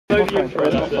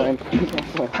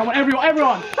Come on,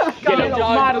 everyone! Yellow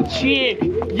model chick,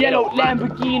 yellow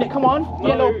Lamborghini, come on,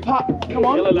 yellow pop, come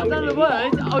on. I don't know the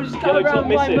words, I'll just go around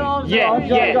my arms.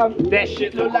 Yeah, that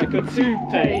shit look like a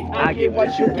toupee. I get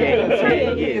what you get. Hey,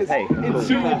 it's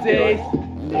Tuesday.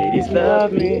 Ladies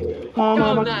love me,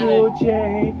 I'm a cool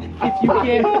J. If you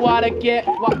get what I get,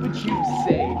 what would you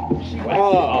say? She went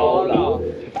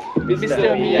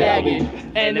Mr. Miyagi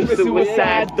and them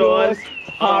suicide doors.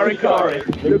 Hurry,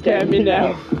 look at me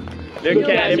now. Look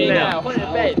at me now.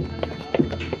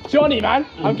 Johnny, man,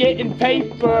 I'm getting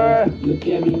paper. Look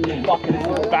at me now. Fucking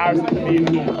embarrassing for me.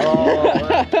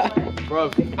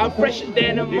 Bro, I'm fresher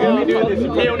than a mug.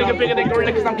 Little nigga bigger than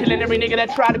gorilla, cause I'm killing every nigga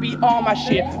that try to be on my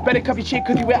shit. Better cuff your chick,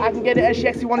 cause you where I can get it, and she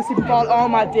actually wanna see me fall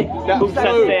on my dick. Oops, I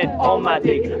said on my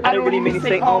dick. I don't really mean to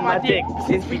say on my dick,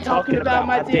 since we talking about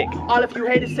my dick. All of you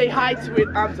haters say hi to it,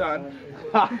 I'm done.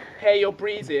 Hey, yo,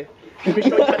 Breezy. Let me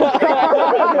show you.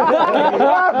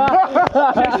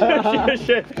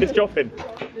 It's dropping.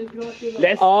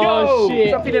 Let's go! Shit.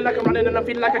 So I'm feeling like I'm running and I'm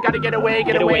feeling like I gotta get away.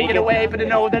 But I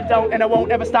know that I don't and I won't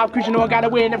ever stop, cause you know I gotta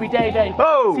win every day.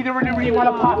 Oh. See, they really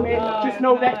wanna pop me. Just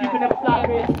know that you can never stop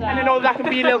me. And I know that I can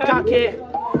be a little cocky.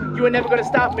 You ain't never gonna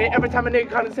stop me. Every time a nigga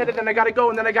comes and said it, then I gotta go,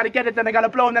 and then I gotta get it, then I gotta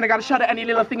blow, and then I gotta shut it. Any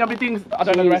little thing I'll be doing. I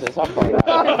don't know the rest.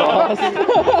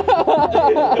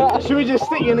 Should we just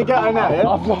stick you in the gutter now, yeah?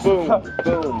 I've lost boom.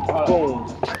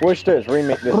 What we should do is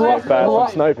remix this from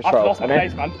Snow Patrol. I've lost my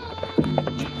place, man.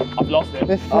 I've lost it.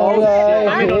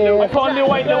 I can't Lil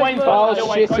Wayne's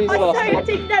Oh shit, he's lost I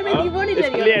didn't know when you wanted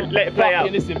it. Let it play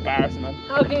out. This is embarrassing, man.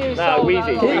 How can you Nah,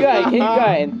 Wheezy. Keep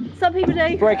going. Some people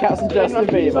do. Break out some Justin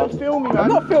Bieber. Film me, man. I'm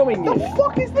not filming you. What the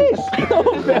fuck is this?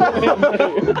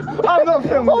 I'm not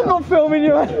filming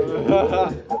you.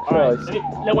 Alright,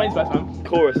 Lil Wayne's best, man.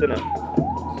 Chorus, innit?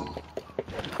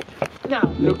 Now.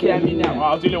 Look at me now.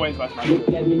 I'll do Lil Wayne's best, man. Look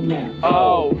at me now.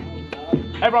 Oh.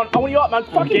 Everyone, I want you up, man.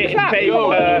 Fucking clap. Paid,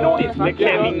 Look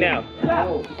at me now. Clap.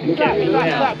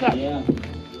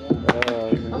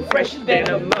 I'm fresher than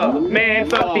a mug. Man,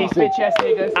 fuck these bitch ass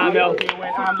niggas. I'm LP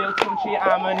when I'm Lil Tunchi.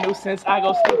 I'm a nuisance. I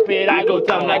go stupid. I go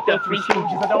dumb like the Three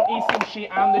Stooges. I don't eat sushi.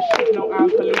 I'm the shit. No, I'm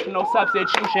pollution. No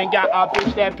substitution. Got a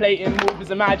bitch that playin'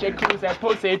 movies and magic cruise and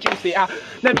pussy juicy. I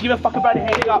never give a fuck about it.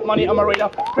 Hey, they got money on my radar.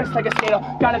 Pressed like a skater.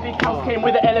 Got a big house. Came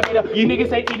with an elevator. You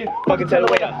niggas ain't eating. Fucking tell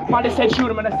the waiter. Mine said shoot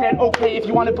him and I said okay. If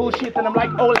you want to bullshit, then I'm like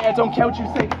oh, I don't care what you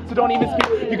say. So don't even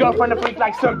speak. Your girlfriend a freak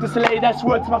like Cirque du Soleil. That's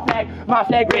worth my flag. My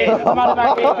flag red. I'm out of my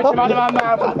head, bitch, I'm out of my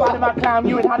mind. From the bottom of my clown,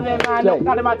 you ain't hotter than mine. No,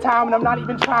 not in my time, and I'm not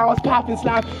even trying. I was popping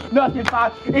slime, nothing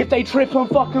five. If they trip, I'm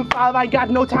fucking five. I got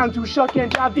no time to shuck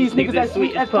and drive these niggas as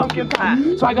sweet as pumpkin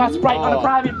pie. So I got Sprite on a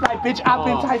private flight, bitch. I've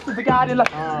been tight to the garden like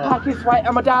pockets white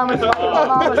and my diamonds white. My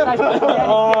mama's nice.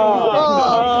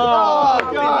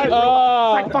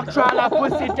 Like fuck trial, I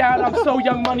push it down. I'm so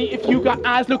young money. If you got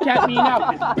eyes, look at me now,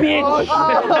 bitch.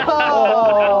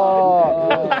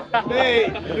 Hey,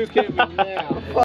 look at me now.